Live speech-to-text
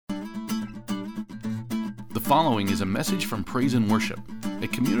following is a message from Praise and Worship, a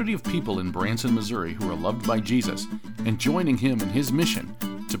community of people in Branson, Missouri who are loved by Jesus and joining Him in His mission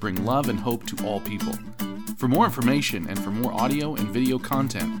to bring love and hope to all people. For more information and for more audio and video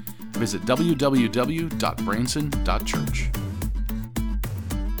content, visit www.branson.church.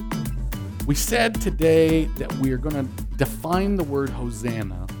 We said today that we are going to define the word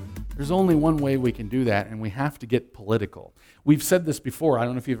Hosanna. There's only one way we can do that, and we have to get political. We've said this before. I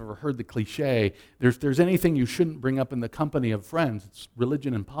don't know if you've ever heard the cliche. There's anything you shouldn't bring up in the company of friends. It's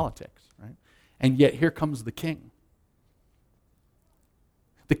religion and politics, right? And yet here comes the King.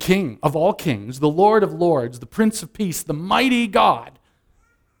 The King of all kings, the Lord of lords, the Prince of Peace, the mighty God,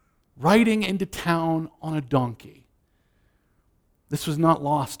 riding into town on a donkey. This was not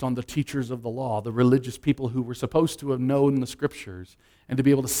lost on the teachers of the law, the religious people who were supposed to have known the Scriptures and to be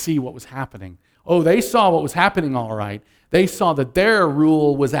able to see what was happening. Oh, they saw what was happening all right. They saw that their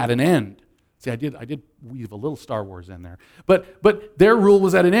rule was at an end. See, I did weave a little Star Wars in there. But their rule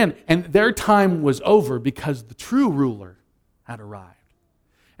was at an end, and their time was over because the true ruler had arrived.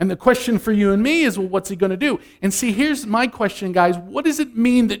 And the question for you and me is, well, what's he going to do? And see, here's my question, guys. What does it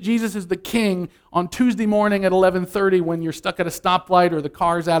mean that Jesus is the King on Tuesday morning at 11:30 when you're stuck at a stoplight or the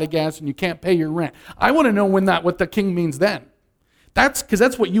car's out of gas and you can't pay your rent? I want to know what the King means then. That's because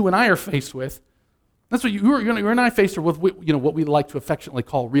that's what you and I are faced with. That's what you and I are faced with, what we like to affectionately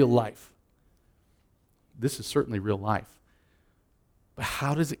call real life. This is certainly real life. But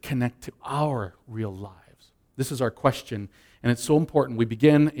how does it connect to our real lives? This is our question. And it's so important. We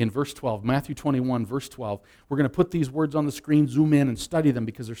begin in verse 12, Matthew 21, verse 12. We're going to put these words on the screen, zoom in, and study them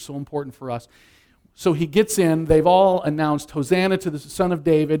because they're so important for us. So he gets in. They've all announced, Hosanna to the Son of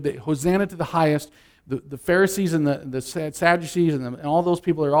David, Hosanna to the highest. The Pharisees and the Sadducees and all those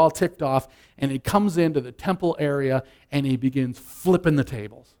people are all ticked off. And he comes into the temple area and he begins flipping the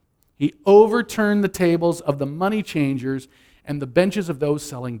tables. He overturned the tables of the money changers and the benches of those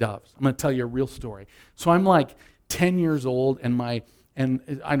selling doves. I'm going to tell you a real story. So I'm like 10 years old, and I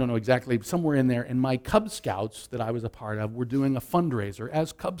don't know exactly, somewhere in there, and my Cub Scouts that I was a part of were doing a fundraiser,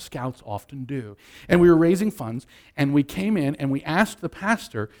 as Cub Scouts often do. And we were raising funds, and we came in, and we asked the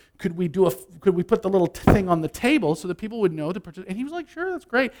pastor, could we put the little thing on the table so that people would know to participate? And he was like, sure, that's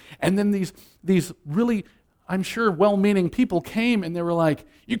great. And then these really, I'm sure, well-meaning people came, and they were like,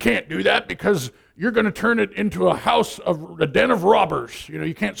 you can't do that because you're going to turn it into a den of robbers.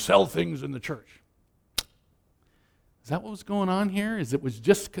 You can't sell things in the church. Is that what was going on here? It was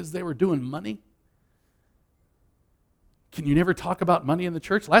just because they were doing money? Can you never talk about money in the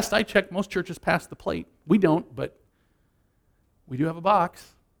church? Last I checked, most churches pass the plate. We don't, but we do have a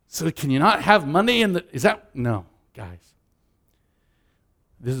box. So can you not have money in the... No, guys.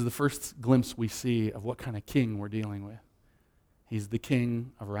 This is the first glimpse we see of what kind of king we're dealing with. He's the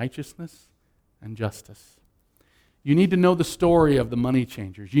King of righteousness and justice. You need to know the story of the money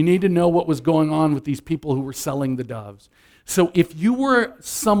changers. You need to know what was going on with these people who were selling the doves. So if you were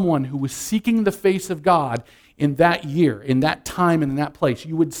someone who was seeking the face of God in that year, in that time, and in that place,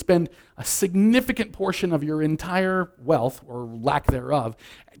 you would spend a significant portion of your entire wealth, or lack thereof,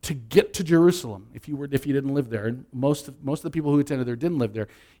 to get to Jerusalem. If you didn't live there, and most of the people who attended there didn't live there,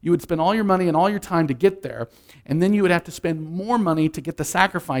 you would spend all your money and all your time to get there, and then you would have to spend more money to get the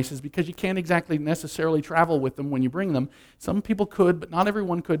sacrifices because you can't exactly necessarily travel with them when you bring them. Some people could, but not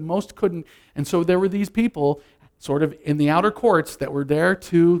everyone could. Most couldn't, and so there were these people sort of in the outer courts that were there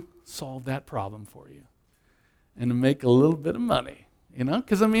to solve that problem for you and to make a little bit of money,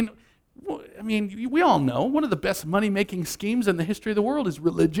 because we all know one of the best money-making schemes in the history of the world is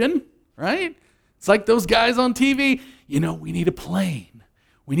religion, right? It's like those guys on TV, we need a plane.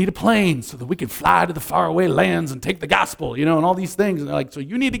 We need a plane so that we can fly to the faraway lands and take the gospel, and all these things. And they're like, so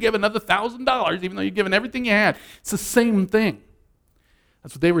you need to give another $1,000 even though you've given everything you had. It's the same thing.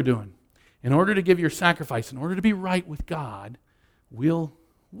 That's what they were doing. In order to give your sacrifice, in order to be right with God, we'll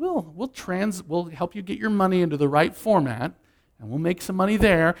help you get your money into the right format, and we'll make some money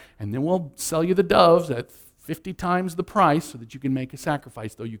there, and then we'll sell you the doves at 50 times the price so that you can make a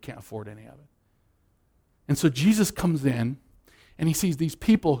sacrifice, though you can't afford any of it. And so Jesus comes in, and he sees these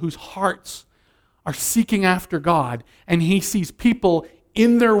people whose hearts are seeking after God, and he sees people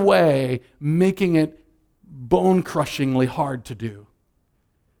in their way making it bone-crushingly hard to do.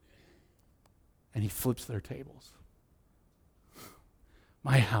 And he flips their tables.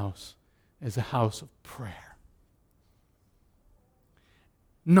 My house is a house of prayer.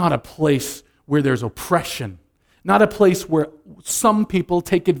 Not a place where there's oppression. Not a place where some people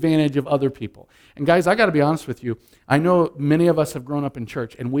take advantage of other people. And guys, I got to be honest with you. I know many of us have grown up in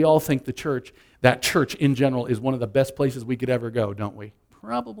church, and we all think that church in general is one of the best places we could ever go, don't we?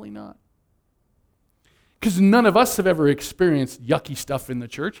 Probably not. Because none of us have ever experienced yucky stuff in the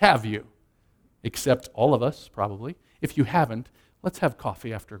church, have you? Except all of us, probably. If you haven't, let's have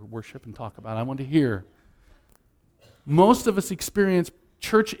coffee after worship and talk about it. I want to hear. Most of us experience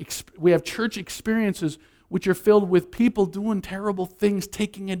we have church experiences which are filled with people doing terrible things,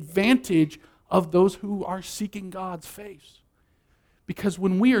 taking advantage of those who are seeking God's face. Because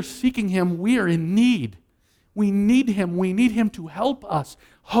when we are seeking Him, we are in need. We need Him. We need Him to help us.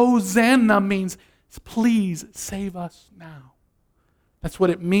 Hosanna means, please save us now. That's what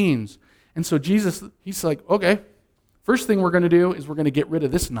it means. And so Jesus, He's like, okay, first thing we're going to do is we're going to get rid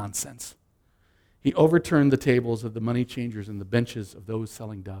of this nonsense. He overturned the tables of the money changers and the benches of those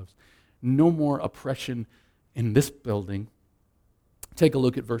selling doves. No more oppression in this building. Take a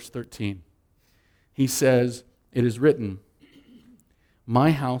look at verse 13. He says, it is written,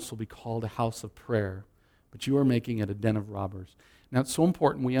 my house will be called a house of prayer, but you are making it a den of robbers. Now, it's so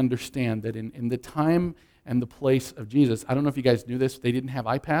important we understand that in the time and the place of Jesus, I don't know if you guys knew this, they didn't have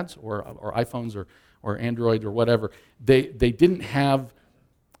iPads or iPhones or Android or whatever. They didn't have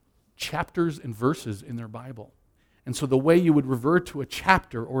chapters and verses in their Bible. And so the way you would revert to a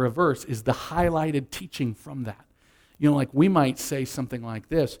chapter or a verse is the highlighted teaching from that. You know, like we might say something like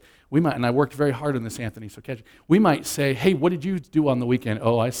this. And I worked very hard on this, Anthony, so catch it. We might say, hey, what did you do on the weekend?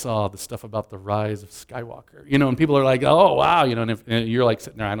 Oh, I saw the stuff about the rise of Skywalker. You know, and people are like, oh, wow. You know, and you're like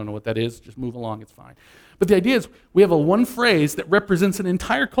sitting there, I don't know what that is. Just move along, it's fine. But the idea is we have a one phrase that represents an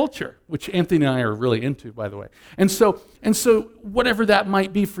entire culture, which Anthony and I are really into, by the way. And so whatever that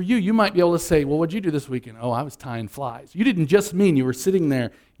might be for you, you might be able to say, well, what'd you do this weekend? Oh, I was tying flies. You didn't just mean you were sitting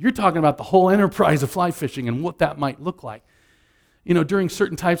there. You're talking about the whole enterprise of fly fishing and what that might look like. You know, during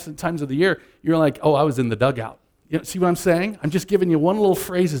certain times of the year, you're like, oh, I was in the dugout. You know, see what I'm saying? I'm just giving you one little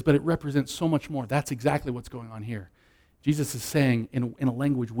phrases, but it represents so much more. That's exactly what's going on here. Jesus is saying, in a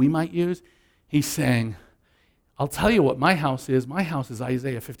language we might use, He's saying, I'll tell you what my house is. My house is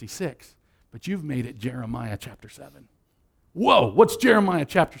Isaiah 56, but you've made it Jeremiah chapter 7. Whoa, what's Jeremiah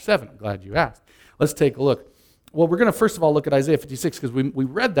chapter 7? I'm glad you asked. Let's take a look. Well, we're going to first of all look at Isaiah 56 because we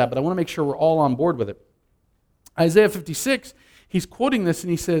read that, but I want to make sure we're all on board with it. Isaiah 56, he's quoting this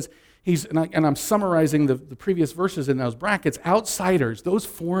and he says, and I'm summarizing the previous verses in those brackets, outsiders, those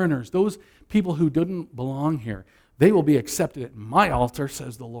foreigners, those people who didn't belong here, they will be accepted at my altar,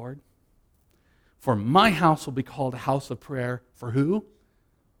 says the Lord. For my house will be called a house of prayer. For who?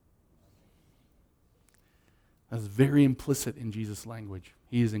 That's very implicit in Jesus' language.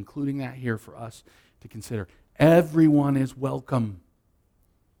 He is including that here for us to consider. Everyone is welcome.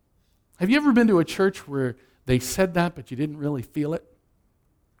 Have you ever been to a church where they said that, but you didn't really feel it?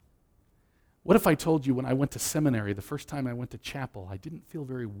 What if I told you when I went to seminary, the first time I went to chapel, I didn't feel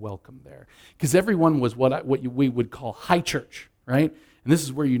very welcome there? Because everyone was we would call high church, right? And this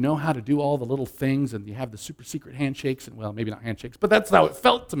is where you know how to do all the little things, and you have the super secret handshakes, and well, maybe not handshakes, but that's how it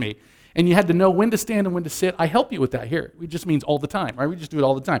felt to me. And you had to know when to stand and when to sit. I help you with that here. It just means all the time, right? We just do it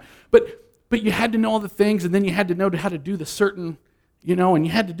all the time. But you had to know all the things, and then you had to know how to do the certain, you know, and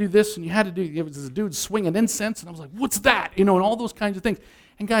you had to do this, and you had to do, there was this dude swinging incense, and I was like, what's that? You know, and all those kinds of things.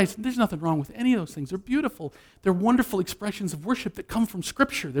 And guys, there's nothing wrong with any of those things. They're beautiful. They're wonderful expressions of worship that come from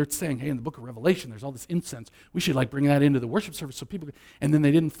Scripture. They're saying, hey, in the book of Revelation, there's all this incense. We should bring that into the worship service so people could, and then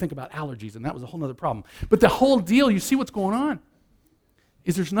they didn't think about allergies, and that was a whole other problem. But the whole deal, you see what's going on,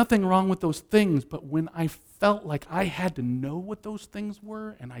 is there's nothing wrong with those things, but when I felt like I had to know what those things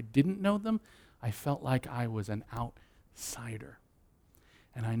were and I didn't know them, I felt like I was an outsider.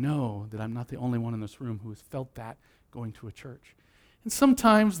 And I know that I'm not the only one in this room who has felt that going to a church. And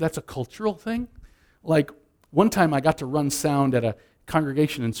sometimes that's a cultural thing. Like one time I got to run sound at a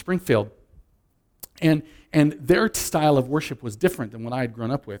congregation in Springfield, and their style of worship was different than what I had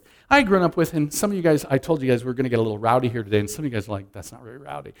grown up with. I had grown up with, and some of you guys, I told you guys we were going to get a little rowdy here today, and some of you guys are like, that's not very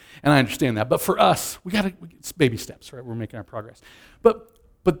rowdy. And I understand that. But for us, it's baby steps, right? We're making our progress. But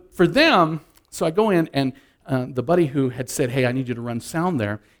for them, so I go in, and the buddy who had said, hey, I need you to run sound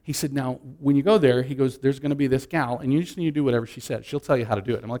there, he said, now, when you go there, he goes, there's going to be this gal, and you just need to do whatever she says. She'll tell you how to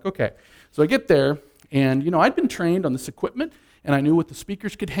do it. I'm like, okay. So I get there, and, you know, I'd been trained on this equipment, and I knew what the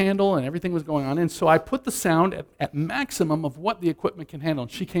speakers could handle, and everything was going on. And so I put the sound at maximum of what the equipment can handle.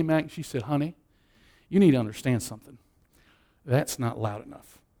 And she came back, and she said, honey, you need to understand something. That's not loud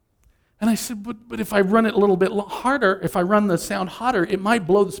enough. And I said, but if I run it a little bit harder, if I run the sound hotter, it might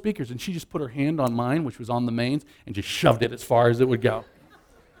blow the speakers. And she just put her hand on mine, which was on the mains, and just shoved it as far as it would go.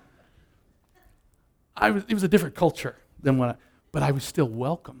 It was a different culture than but I was still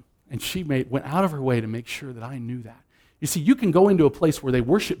welcome. And she went out of her way to make sure that I knew that. You see, you can go into a place where they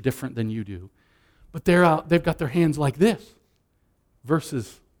worship different than you do, but they've got their hands like this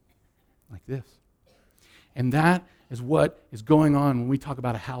versus like this. And that is what is going on when we talk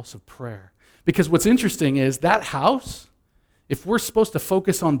about a house of prayer. Because what's interesting is that house, if we're supposed to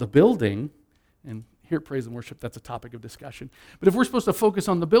focus on the building, and here at Praise and Worship, that's a topic of discussion, but if we're supposed to focus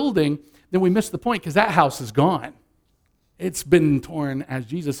on the building, then we miss the point because that house is gone. It's been torn as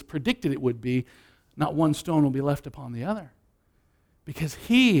Jesus predicted it would be. Not one stone will be left upon the other. Because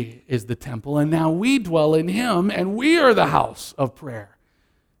he is the temple, and now we dwell in him, and we are the house of prayer.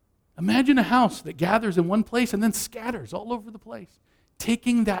 Imagine a house that gathers in one place and then scatters all over the place,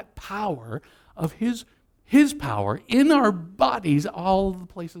 taking that power of his power in our bodies, all the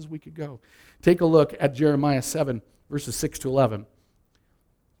places we could go. Take a look at Jeremiah 7, verses 6 to 11.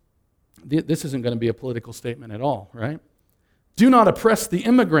 This isn't going to be a political statement at all, right? Do not oppress the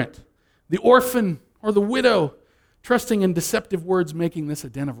immigrant, the orphan, or the widow, trusting in deceptive words, making this a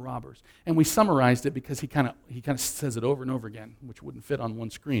den of robbers. And we summarized it because he kind of says it over and over again, which wouldn't fit on one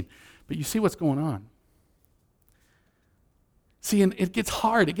screen. But you see what's going on. See, and it gets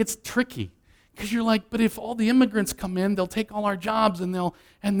hard, it gets tricky. Because you're like, but if all the immigrants come in, they'll take all our jobs and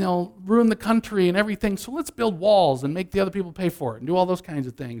they'll ruin the country and everything. So let's build walls and make the other people pay for it and do all those kinds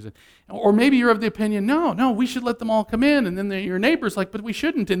of things. Or maybe you're of the opinion, no, we should let them all come in. And then your neighbor's like, but we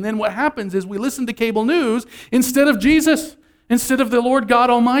shouldn't. And then what happens is we listen to cable news instead of Jesus, instead of the Lord God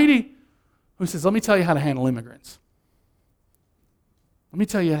Almighty, who says, let me tell you how to handle immigrants. Let me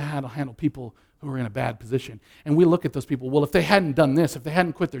tell you how to handle people who are in a bad position. And we look at those people, well, if they hadn't done this, if they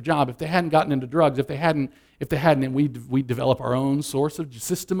hadn't quit their job, if they hadn't gotten into drugs, if they hadn't, and we develop our own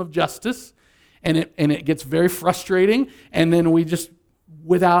system of justice, and it gets very frustrating, and then we just,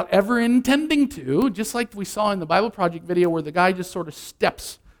 without ever intending to, just like we saw in the Bible Project video where the guy just sort of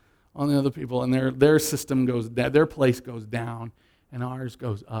steps on the other people, and their system goes down, their place goes down, and ours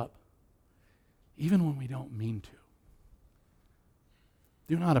goes up, even when we don't mean to.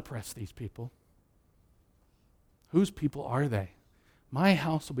 Do not oppress these people. Whose people are they? My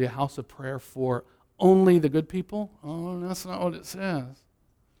house will be a house of prayer for only the good people? Oh, that's not what it says.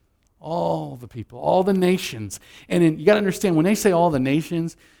 All the people, all the nations. And you got to understand, when they say all the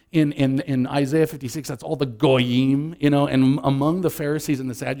nations, in Isaiah 56, that's all the goyim, and among the Pharisees and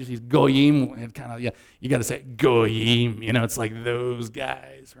the Sadducees, goyim, you got to say goyim, it's like those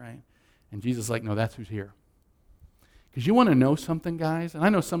guys, right? And Jesus is like, no, that's who's here. Because you want to know something, guys, and I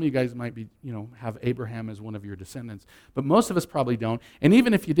know some of you guys might be, have Abraham as one of your descendants, but most of us probably don't. And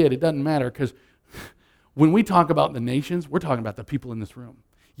even if you did, it doesn't matter, because when we talk about the nations, we're talking about the people in this room.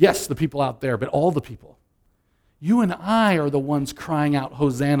 Yes, the people out there, but all the people. You and I are the ones crying out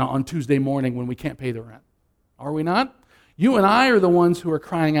Hosanna on Tuesday morning when we can't pay the rent. Are we not? You and I are the ones who are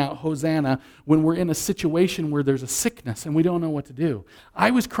crying out Hosanna when we're in a situation where there's a sickness and we don't know what to do.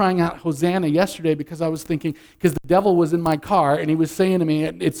 I was crying out Hosanna yesterday because I was thinking, because the devil was in my car and he was saying to me,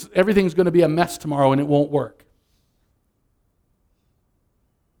 everything's going to be a mess tomorrow and it won't work.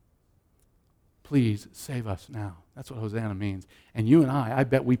 Please save us now. That's what Hosanna means. And you and I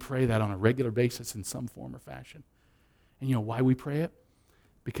bet we pray that on a regular basis in some form or fashion. And you know why we pray it?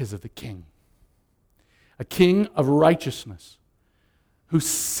 Because of the King. A king of righteousness who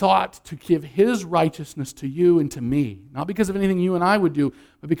sought to give his righteousness to you and to me, not because of anything you and I would do,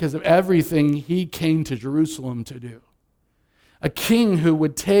 but because of everything he came to Jerusalem to do. A king who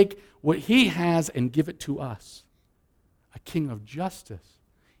would take what he has and give it to us. A king of justice.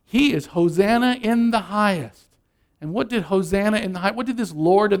 He is Hosanna in the highest. And what did Hosanna in the highest, what did this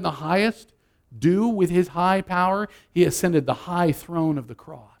Lord in the highest do with his high power? He ascended the high throne of the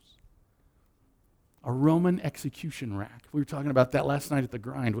cross. A Roman execution rack. We were talking about that last night at the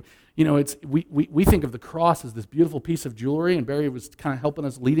grind. We think of the cross as this beautiful piece of jewelry, and Barry was kind of helping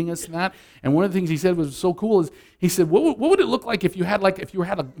us, leading us in that. And one of the things he said was so cool is he said, "What would it look like if you had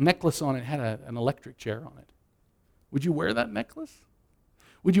a necklace on it, had an electric chair on it? Would you wear that necklace?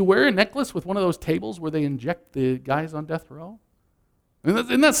 Would you wear a necklace with one of those tables where they inject the guys on death row?"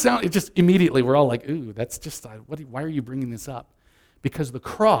 And that sound, it just immediately we're all like, "Ooh, that's just why are you bringing this up?" Because the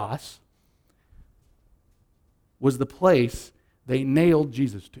cross was the place they nailed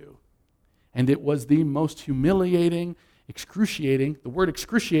Jesus to. And it was the most humiliating, excruciating, the word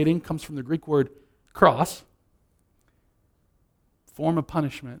excruciating comes from the Greek word cross, form of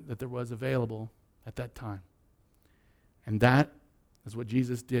punishment that there was available at that time. And that is what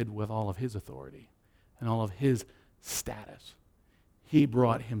Jesus did with all of his authority and all of his status. He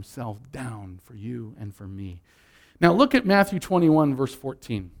brought himself down for you and for me. Now look at Matthew 21, verse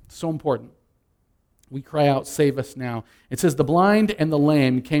 14. It's so important. We cry out, "Save us now." It says, "The blind and the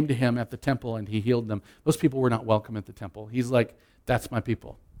lame came to him at the temple and he healed them." Those people were not welcome at the temple. He's like, that's my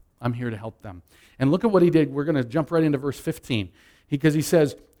people. I'm here to help them. And look at what he did. We're going to jump right into verse 15. Because he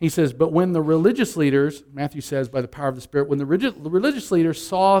says, but when the religious leaders, Matthew says, by the power of the Spirit, when the religious leaders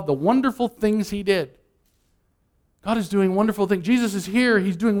saw the wonderful things he did, God is doing wonderful things. Jesus is here.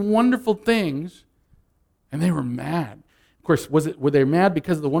 He's doing wonderful things. And they were mad. Of course, were they mad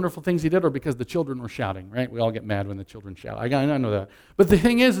because of the wonderful things he did or because the children were shouting, right? We all get mad when the children shout. I know that. But the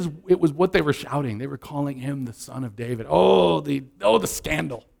thing is it was what they were shouting. They were calling him the Son of David. Oh, the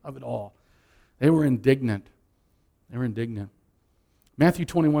scandal of it all. They were indignant. Matthew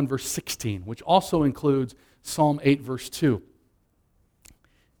 21, verse 16, which also includes Psalm 8, verse 2.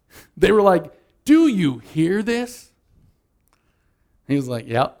 They were like, do you hear this? He was like,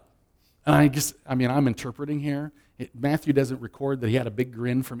 yep. And I'm interpreting here. Matthew doesn't record that he had a big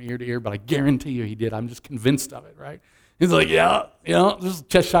grin from ear to ear, but I guarantee you he did. I'm just convinced of it, right? He's like, yeah, this is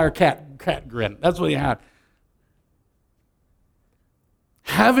Cheshire cat grin. That's what he had.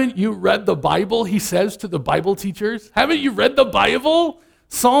 Haven't you read the Bible, he says to the Bible teachers? Haven't you read the Bible?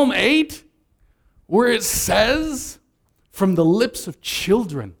 Psalm 8, where it says, from the lips of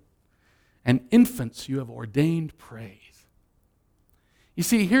children and infants you have ordained praise. You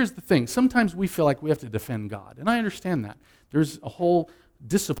see, here's the thing. Sometimes we feel like we have to defend God, and I understand that. There's a whole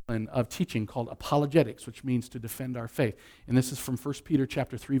discipline of teaching called apologetics, which means to defend our faith. And this is from 1 Peter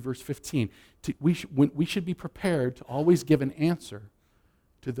chapter 3, verse 15. We should be prepared to always give an answer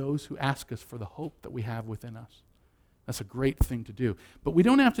to those who ask us for the hope that we have within us. That's a great thing to do. But we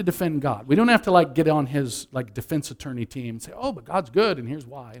don't have to defend God. We don't have to get on his defense attorney team and say, oh, but God's good, and here's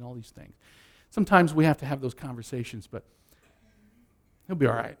why, and all these things. Sometimes we have to have those conversations, but he'll be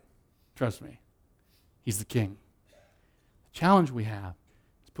all right. Trust me. He's the king. The challenge we have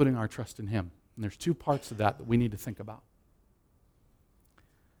is putting our trust in him. And there's two parts of that we need to think about.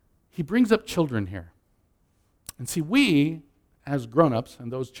 He brings up children here. And see, we, as grown-ups,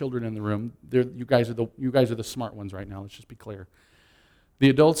 and those children in the room, you guys are the smart ones right now, let's just be clear. The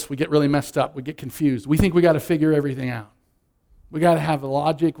adults, we get really messed up. We get confused. We think we got to figure everything out. We got to have a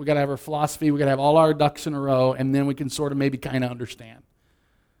logic. We got to have our philosophy. We got to have all our ducks in a row, and then we can sort of maybe kind of understand.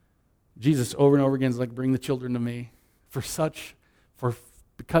 Jesus over and over again is like, bring the children to me.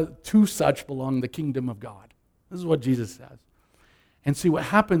 Because to such belong the kingdom of God. This is what Jesus says. And see, what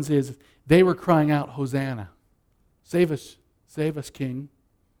happens is they were crying out, Hosanna. Save us, King.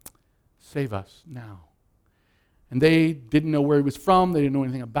 Save us now. And they didn't know where he was from. They didn't know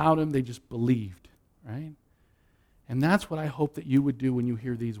anything about him. They just believed, right? And that's what I hope that you would do when you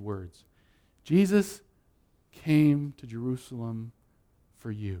hear these words. Jesus came to Jerusalem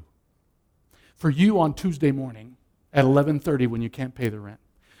for you. For you on Tuesday morning at 11:30 when you can't pay the rent.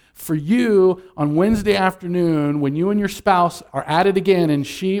 For you on Wednesday afternoon when you and your spouse are at it again and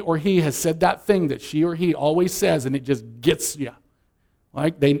she or he has said that thing that she or he always says and it just gets you.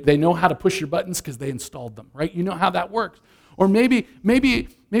 Like they know how to push your buttons because they installed them, right? You know how that works. Or maybe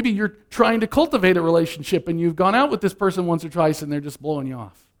you're trying to cultivate a relationship and you've gone out with this person once or twice and they're just blowing you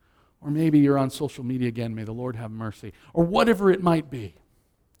off. Or maybe you're on social media again, may the Lord have mercy. Or whatever it might be.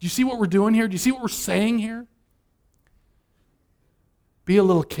 Do you see what we're doing here? Do you see what we're saying here? Be a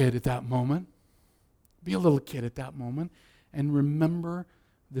little kid at that moment. Be a little kid at that moment and remember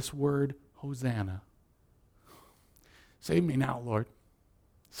this word, Hosanna. Save me now, Lord.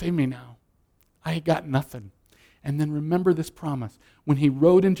 Save me now. I got nothing. And then remember this promise. When he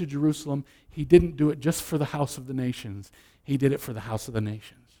rode into Jerusalem, he didn't do it just for the house of the nations. He did it for the house of the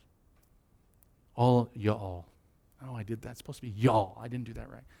nations. All y'all. Oh, I did that. It's supposed to be y'all. I didn't do that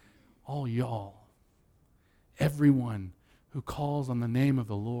right. All y'all. Everyone who calls on the name of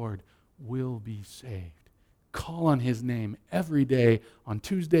the Lord will be saved. Call on his name every day on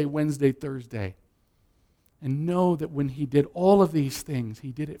Tuesday, Wednesday, Thursday. And know that when he did all of these things,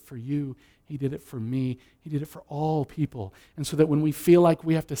 he did it for you, he did it for me, he did it for all people. And so that when we feel like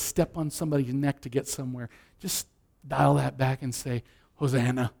we have to step on somebody's neck to get somewhere, just dial that back and say,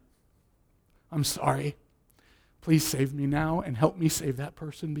 Hosanna, I'm sorry. Please save me now and help me save that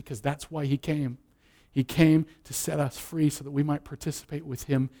person because that's why he came. He came to set us free so that we might participate with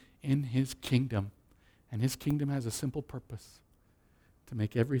him in his kingdom. And his kingdom has a simple purpose, to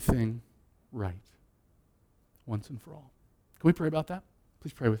make everything right. Once and for all. Can we pray about that?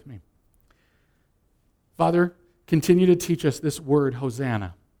 Please pray with me. Father, continue to teach us this word,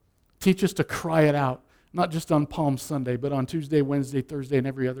 Hosanna. Teach us to cry it out, not just on Palm Sunday, but on Tuesday, Wednesday, Thursday, and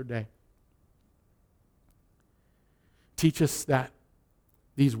every other day. Teach us that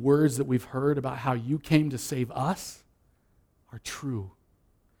these words that we've heard about how you came to save us are true.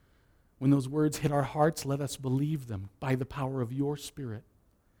 When those words hit our hearts, let us believe them by the power of your Spirit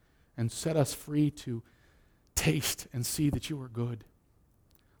and set us free to taste and see that you are good.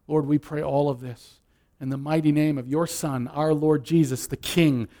 Lord, we pray all of this in the mighty name of your Son, our Lord Jesus, the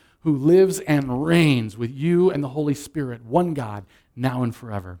King, who lives and reigns with you and the Holy Spirit, one God, now and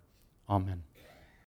forever. Amen.